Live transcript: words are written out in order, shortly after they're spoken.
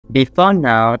Before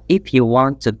now, if you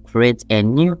want to create a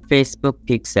new Facebook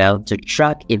pixel to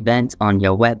track events on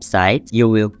your website, you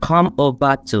will come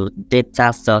over to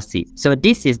data sources. So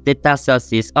this is data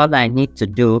sources. All I need to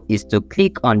do is to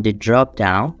click on the drop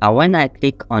down, and when I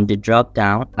click on the drop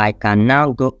down, I can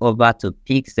now go over to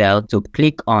pixel to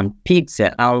click on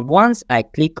pixel. And once I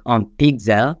click on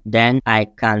pixel, then I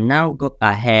can now go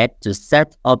ahead to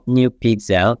set up new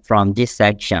pixel from this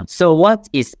section. So what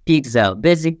is pixel?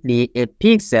 Basically, a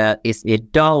pixel is a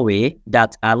doorway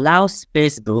that allows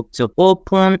Facebook to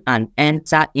open and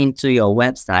enter into your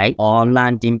website or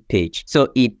landing page. So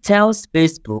it tells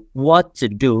Facebook what to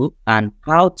do and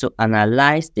how to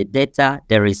analyze the data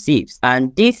they receive.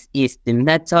 And this is the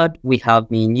method we have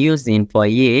been using for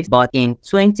years, but in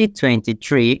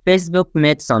 2023, Facebook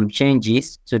made some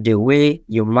changes to the way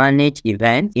you manage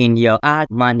events in your ad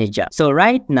manager. So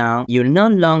right now, you no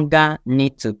longer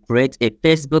need to create a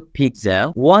Facebook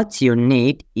pixel. What you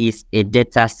need is a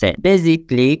data set.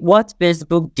 Basically, what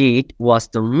Facebook did was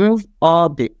to move all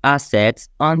the assets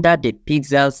under the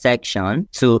pixel section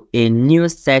to a new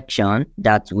section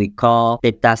that we call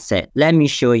data set. Let me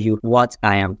show you what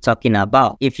I am talking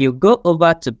about. If you go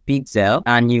over to pixel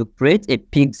and you create a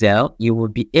pixel, you will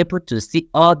be able to see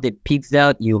all the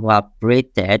pixels you have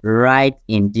created right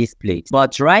in this place.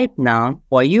 But right now,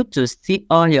 for you to see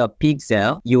all your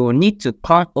pixels, you will need to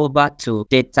come over to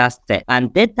data set.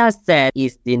 And data set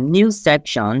is the new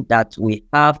section that we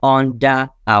have under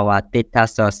our data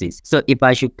sources. So if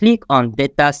I should click on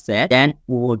data set, then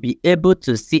we will be able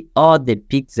to see all the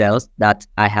pixels that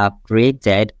I have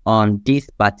created on this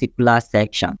particular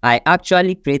section. I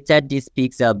actually created this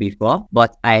pixel before,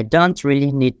 but I don't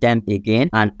really need them again,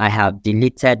 and I have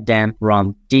deleted them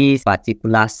from this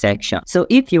particular section. So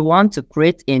if you want to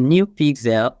create a new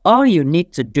pixel, all you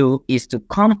need to do is to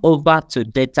come over to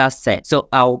data set. So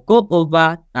I'll go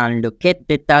over and locate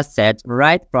data set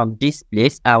right from this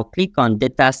place. I'll click on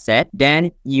data set.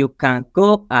 Then you can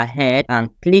go ahead and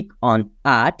click on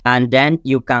add, and then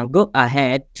you can go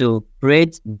ahead to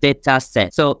create data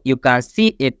set. So you can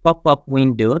see a pop-up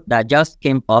window that just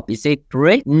came up. It says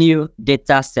create new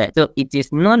data set. So it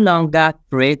is no longer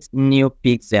create new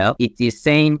pixel. It is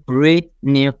saying create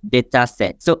new data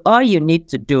set. So all you need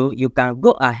to do, you can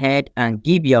go ahead and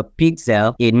give your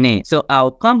pixel a name. So I'll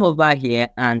come over here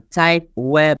and type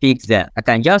web pixel. I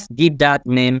can just give that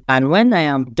name, and when I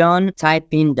am done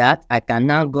typing that, I can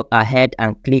now go ahead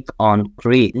and click on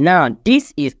create. Now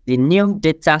this is the new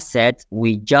data set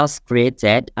we just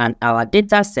created, and our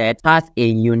data set has a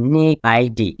unique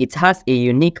ID. It has a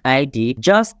unique ID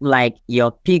just like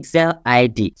your pixel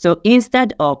ID. So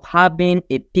instead of having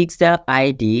a pixel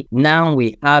ID, now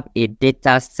we have a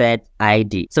data set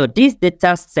ID. So this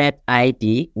data set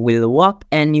ID will work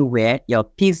anywhere your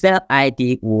pixel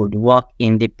ID would work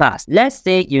in the past. Let's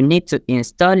say you need to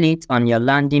install it on your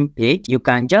landing page. You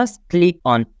can just click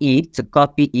on it to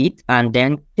copy it and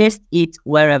then paste it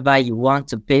wherever you want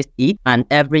to paste it, and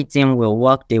everything will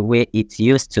work the way it's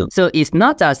used to. So it's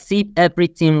not as if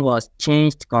everything was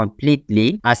changed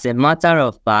completely. As a matter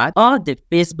of fact, all the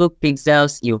Facebook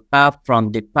pixels you have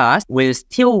from the past will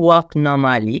still work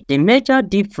normally. The major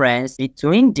difference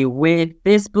between the way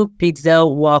Facebook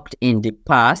pixel worked in the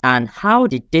past and how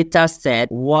the data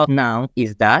set works now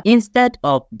is that instead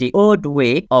of the old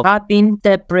way of having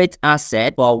separate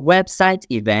assets for website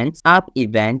events, app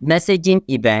events, messaging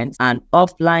events, and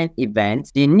offline events,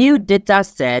 the new data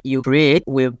set you create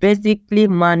will basically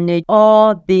manage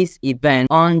all these events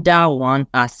under one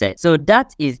asset. So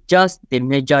that is just the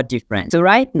major difference. So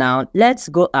right now, let's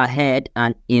go ahead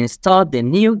and install the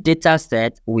new data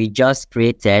set we just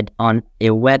created on a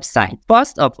website.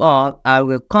 First of all, I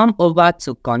will come over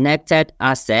to connected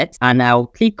assets and I will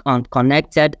click on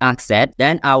connected asset.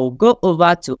 Then I will go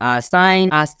over to assign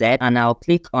asset and I'll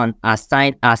click on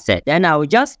assign asset. Then I will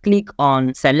just click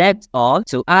on select all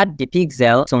to add the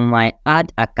pixel to my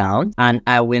ad account, and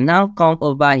I will now come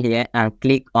over here and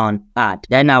click on add.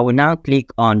 Then I will now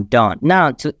click on done.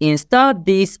 Now to install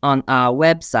this on our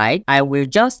website, I will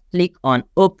just click on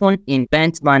open in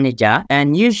event manager,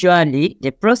 and usually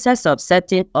the process of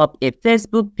setting up a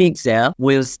Facebook pixel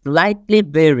will slightly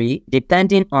vary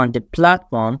depending on the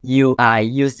platform you are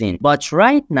using. But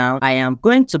right now I am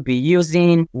going to be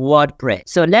using WordPress.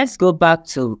 So let's go back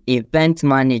to event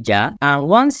manager, and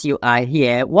once you are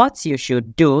here, what you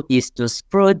should do is to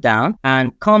scroll down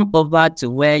and come over to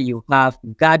where you have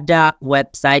gather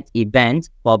website events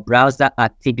for browser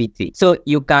activity. So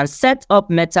you can set up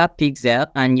meta pixel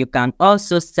and you can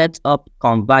also set up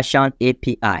conversion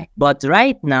API. But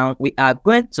right now now we are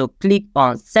going to click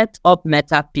on set up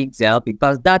meta pixel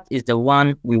because that is the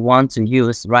one we want to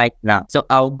use right now. So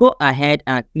I'll go ahead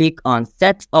and click on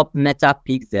set up meta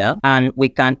pixel, and we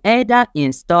can either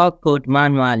install code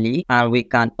manually and we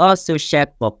can also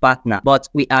check for partner, but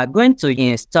we are going to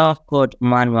install code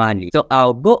manually. So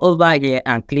I'll go over here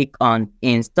and click on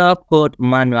install code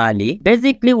manually.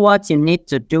 Basically what you need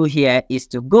to do here is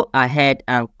to go ahead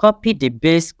and copy the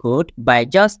base code by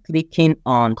just clicking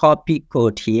on copy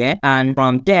code here, and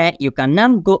from there you can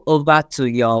now go over to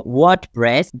your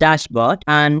WordPress dashboard,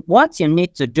 and what you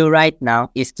need to do right now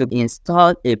is to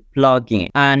install a plugin,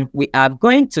 and we are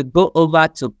going to go over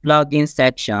to plugin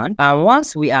section, and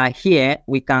once we are here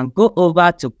we can go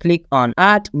over to click on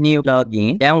add new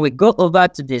plugin. Then we go over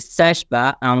to the search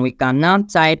bar and we can now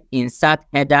type insert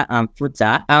header and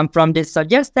footer, and from the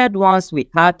suggested ones we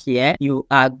have here you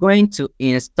are going to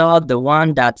install the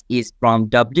one that is from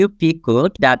WP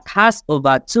Code that has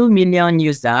over 2 million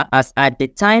users as at the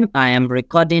time I am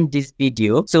recording this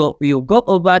video. So you go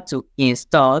over to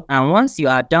install, and once you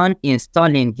are done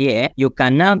installing here you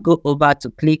can now go over to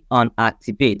click on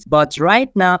activate. But right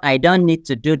now I don't need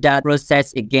to do that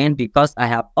process again because I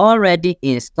have already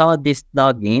installed this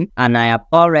plugin and I have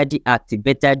already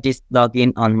activated this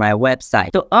plugin on my website.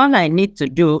 So all I need to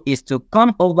do is to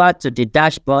come over to the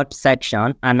dashboard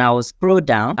section, and I will scroll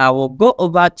down. I will go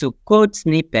over to code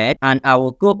snippet, and I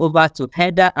will go over to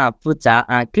header and footer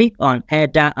and click on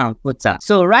header and footer.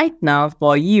 So right now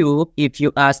for you, if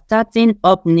you are starting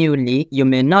up newly, you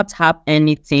may not have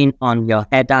anything on your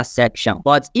header section,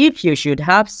 but if you should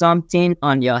have something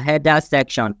on your header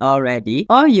section already,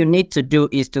 all you need to do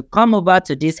is to come over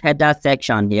to this header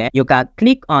section here. You can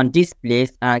click on this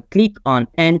place and click on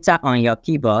enter on your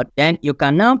keyboard. Then you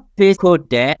can now paste code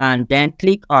there and then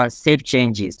click on save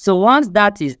changes. So once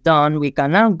that is done, we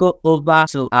can now go over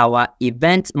to our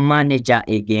event manager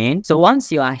again. So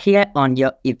once you are here on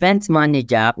your event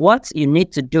manager, what you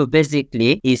need to do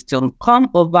basically is to come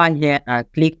over here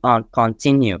and click on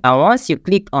continue. And once you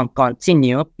click on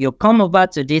continue, you come over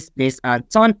to this place and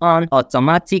turn on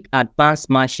automatic advanced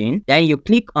machine. Then you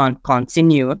click on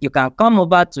continue. You can come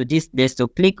over to this place to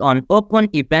click on open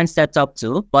event setup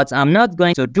tool, but I'm not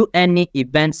going to do any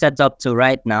event setup tool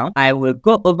right now. I will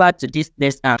go over to this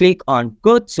place and click on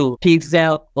go to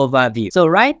pixel overview. So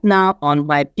right now on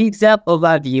my pixel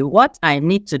overview, what I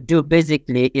need to do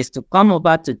basically is to come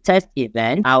over to test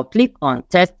event. I'll click on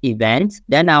test event,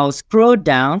 then I'll scroll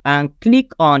down and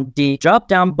click on the drop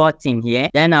down button here.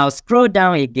 Then I'll scroll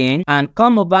down again and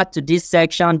come over to this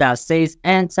section that says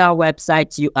enter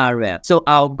website URL. So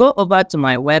I'll go over to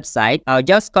my website. I'll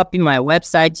just copy my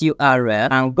website URL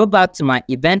and go back to my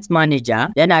event manager.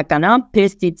 Then I can now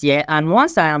paste it here, and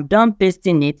once I am done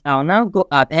pasting it, I'll now go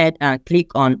ahead and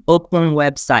click on open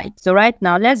website. So right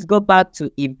now let's go back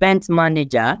to event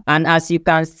manager, and as you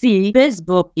can see,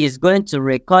 Facebook is going to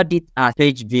record it as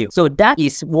page view. So that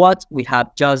is what we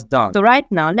have just done. So right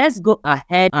now let's go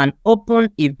ahead and open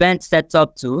event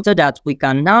setup tool so that we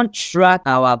can now track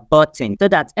our button, so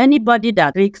that anybody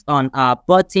that clicks on our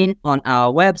button on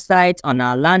our website, on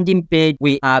our landing page,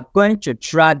 we are going to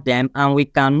track them and we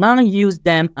can now use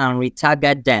them and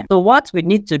retarget them. So what we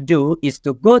need to do is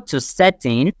to go to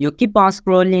setting. You keep on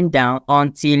scrolling down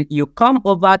until you come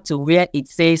over to where it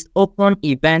says open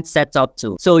event setup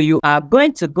tool. So you are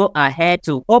going to go ahead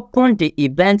to open the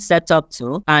event setup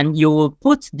tool, and you will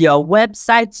put your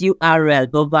website URL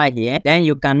over here. Then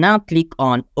you can now click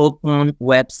on open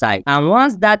website, and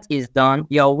once that is done,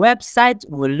 your website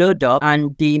will load up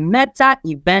and the meta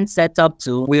event setup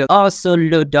tool will also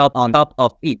load up on top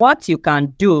of it. What you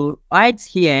can do right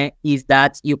here is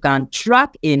that you can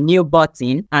track a new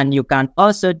button and you can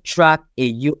also track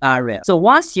a URL. So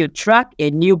once you track a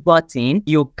new button,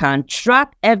 you can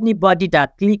track everybody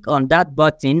that click on that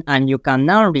button and you can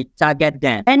now retarget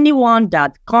them. Anyone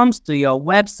that comes to your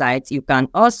website, you can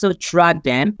also track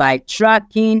them by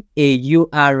tracking a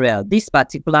URL, this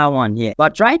particular one here.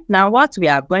 But right now what we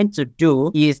are going to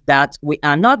do is that we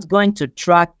are not going to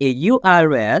track a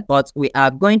URL, but we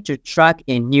are going to track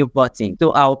a new button.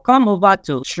 So I'll come over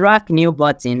to track new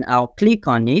button. I'll click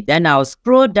on it. Then I'll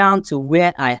scroll down to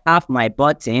where I have my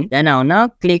button. Then I'll now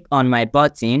click on my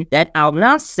button. Then I'll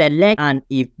now select an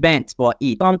event for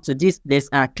it. Come to this place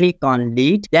and click on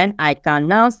lead. Then I can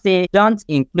now say don't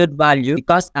include value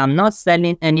because I'm not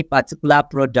selling any particular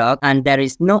product and there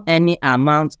is no any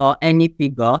amount or any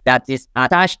figure that is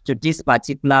attached to this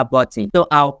particular button. So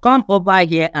I'll come over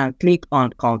here and click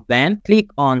on confirm, click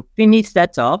on finish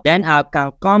setup. Then I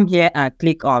can come here and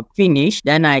click on finish. finished.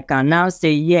 Then I can now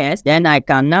say yes. Then I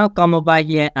can now come over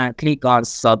here and click on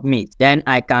submit. Then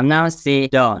I can now say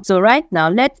done. So right now,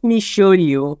 let me show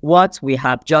you what we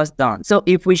have just done. So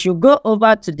if we should go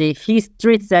over to the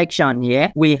history section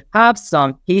here, we have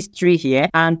some history here.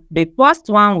 And the first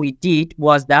one we did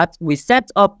was that we set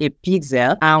up a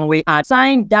pixel and we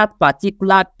assigned that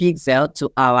particular pixel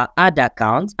to our ad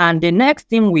account. And the next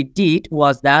thing we did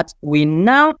was that we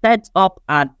now set up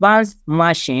advanced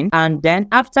machine, and then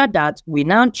after that we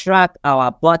now track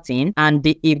our button, and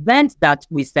the event that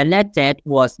we selected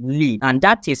was lead, and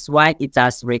that is why it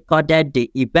has recorded the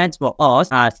event for us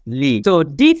as lead. So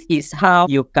this is how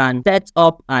you can set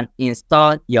up and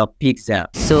install your pixel.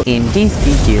 So in this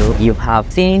video you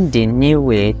have seen the new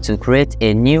way to create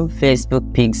a new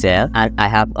Facebook pixel, and I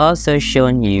have also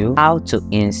shown you how to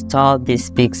install this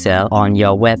pixel on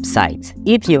your website.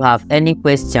 If you have any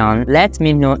question, let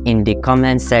me know in the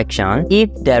comment section. If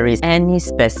there is any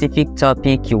specific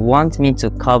topic you want me to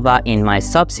cover in my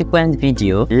subsequent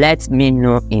video, let me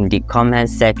know in the comment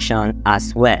section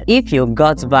as well. If you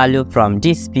got value from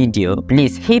this video,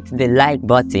 please hit the like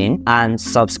button and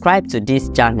subscribe to this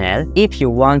channel if you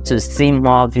want to see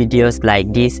more videos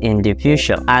like this in the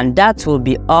future. And that will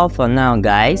be all for now,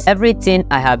 guys. Everything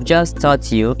I have just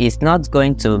taught you is not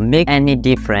going to make any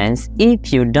difference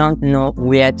if you don't know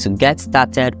where to get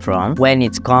started from when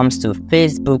it comes to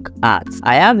Facebook ads.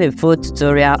 I have a full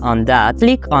tutorial on that.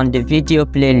 Click on the video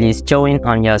playlist showing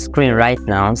on your screen right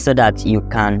now so that you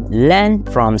can learn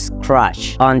from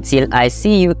scratch. Until I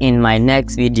see you in my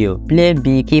next video, play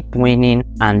big, keep winning,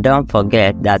 and don't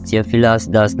forget that your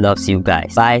𝗗𝗦𝗧 does loves you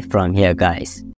guys. Bye from here, guys.